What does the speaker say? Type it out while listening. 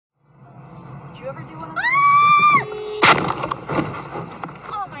you ever do one of those?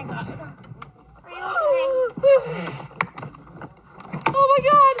 Oh my god. Are you okay? Oh my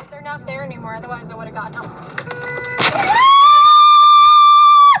god. They're not there anymore, otherwise I would have gotten them.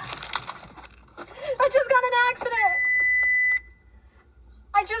 I just got in an accident.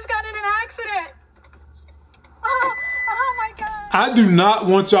 I just got in an accident. Oh my god. I do not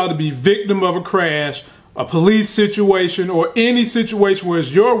want y'all to be victim of a crash, a police situation, or any situation where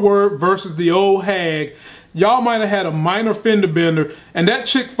it's your word versus the old hag. Y'all might have had a minor fender bender and that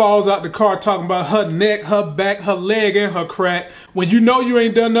chick falls out the car talking about her neck, her back, her leg, and her crack when you know you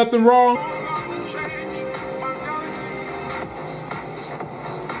ain't done nothing wrong.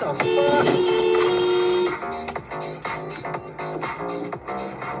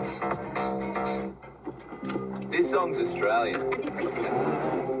 This song's Australian.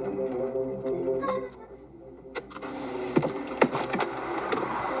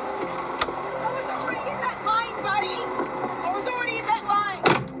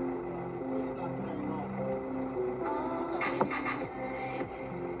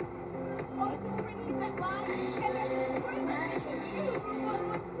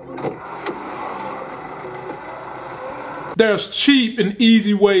 There's cheap and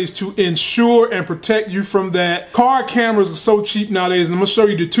easy ways to ensure and protect you from that. Car cameras are so cheap nowadays, and I'm gonna show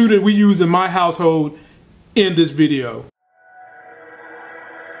you the two that we use in my household in this video.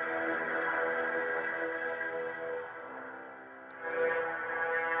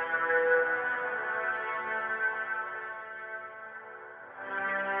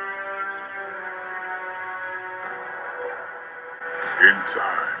 In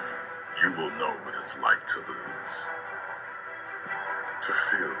time, you will know what it's like to lose. To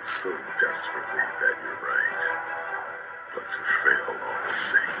feel so desperately that you're right, but to fail all the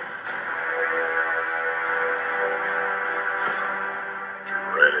same.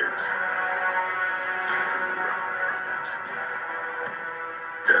 Dread it. Run from it.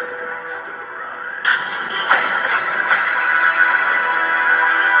 Destiny still arrives.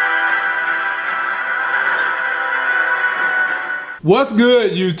 What's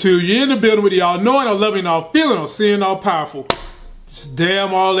good, YouTube? You're in the building with y'all, knowing or loving all, feeling or seeing all powerful. Just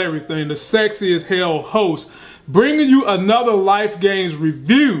damn all everything. The sexy as hell host, bringing you another Life Games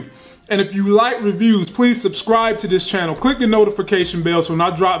review. And if you like reviews, please subscribe to this channel. Click the notification bell so when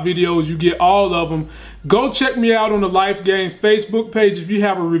I drop videos, you get all of them. Go check me out on the Life Games Facebook page. If you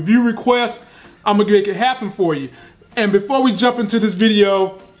have a review request, I'm gonna make it happen for you. And before we jump into this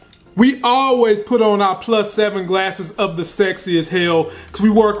video, we always put on our +7 glasses of the sexy as hell because we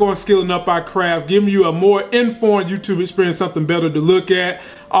work on skilling up our craft, giving you a more informed YouTube experience, something better to look at.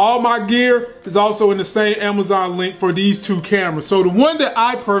 All my gear is also in the same Amazon link for these two cameras. So the one that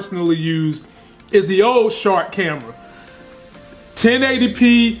I personally use is the old Shark camera.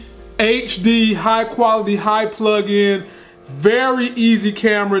 1080p, HD, high quality, high plug-in, very easy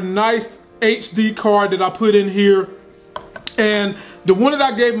camera, nice HD card that I put in here. And the one that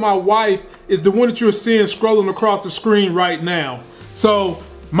I gave my wife is the one that you're seeing scrolling across the screen right now. So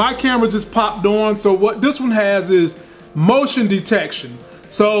my camera just popped on. So what this one has is motion detection.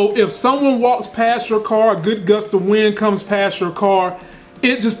 So if someone walks past your car, a good gust of wind comes past your car,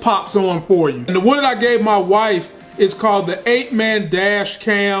 it just pops on for you. And the one that I gave my wife is called the 8-man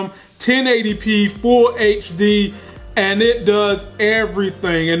Dashcam, 1080p, full HD, and it does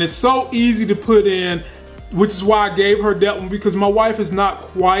everything. And it's so easy to put in, which is why I gave her that one, because my wife is not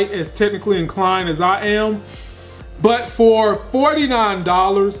quite as technically inclined as I am. But for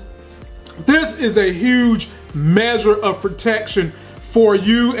 $49, this is a huge measure of protection for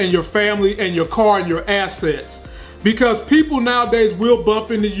you and your family and your car and your assets. Because people nowadays will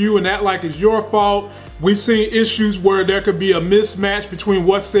bump into you and act like it's your fault. We've seen issues where there could be a mismatch between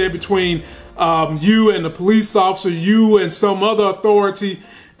what's said between you and the police officer, you and some other authority.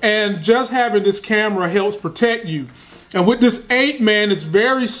 And just having this camera helps protect you. And with this 8-man, it's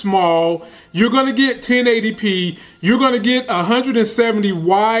very small. You're gonna get 1080p. You're gonna get 170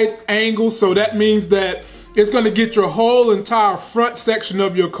 wide angle. So that means that it's gonna get your whole entire front section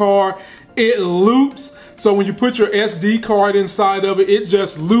of your car. It loops. So when you put your SD card inside of it, it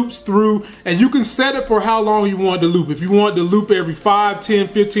just loops through. And you can set it for how long you want it to loop. If you want it to loop every 5, 10,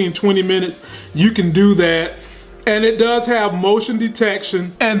 15, 20 minutes, you can do that. And it does have motion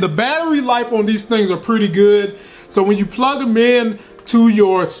detection, and the battery life on these things are pretty good. So when you plug them in to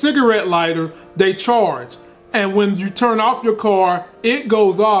your cigarette lighter, they charge. And when you turn off your car, it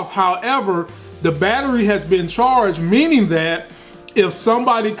goes off. However, the battery has been charged, meaning that if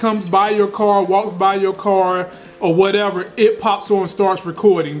somebody comes by your car, walks by your car, or whatever, it pops on and starts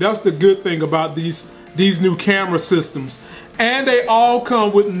recording. That's the good thing about these new camera systems. and they all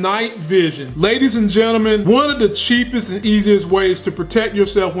come with night vision. Ladies and gentlemen, one of the cheapest and easiest ways to protect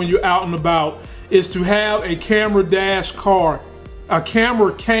yourself when you're out and about is to have a camera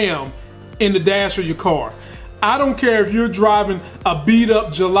cam in the dash of your car. I don't care if you're driving a beat up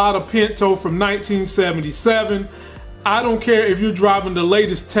Gelada Pinto from 1977. I don't care if you're driving the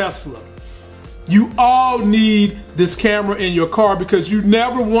latest Tesla. You all need this camera in your car because you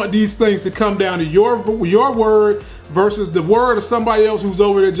never want these things to come down to your word versus the word of somebody else who's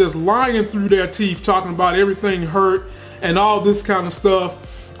over there just lying through their teeth talking about everything hurt and all this kind of stuff.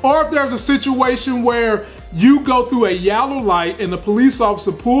 Or if there's a situation where you go through a yellow light and the police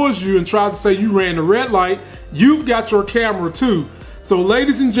officer pulls you and tries to say you ran the red light, you've got your camera too. So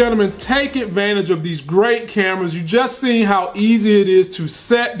ladies and gentlemen, take advantage of these great cameras. You just seen how easy it is to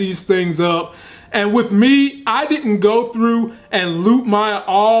set these things up. And with me, I didn't go through and loop mine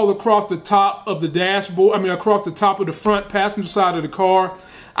all across the top of the dashboard, across the top of the front passenger side of the car.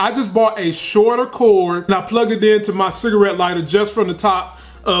 I just bought a shorter cord and I plugged it into my cigarette lighter just from the top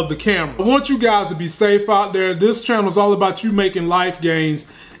of the camera. I want you guys to be safe out there. This channel is all about you making life gains,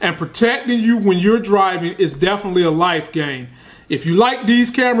 and protecting you when you're driving is definitely a life gain. If you like these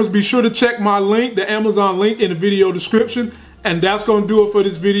cameras, be sure to check my link, the Amazon link in the video description, and that's going to do it for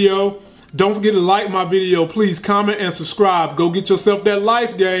this video. Don't forget to like my video. Please comment and subscribe. Go get yourself that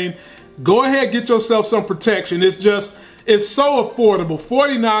life gain. Go ahead, get yourself some protection. It's so affordable.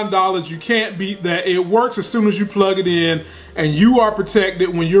 $49, you can't beat that. It works as soon as you plug it in, and you are protected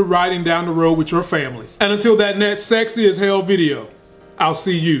when you're riding down the road with your family. And until that next sexy as hell video, I'll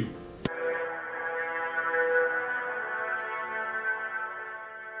see you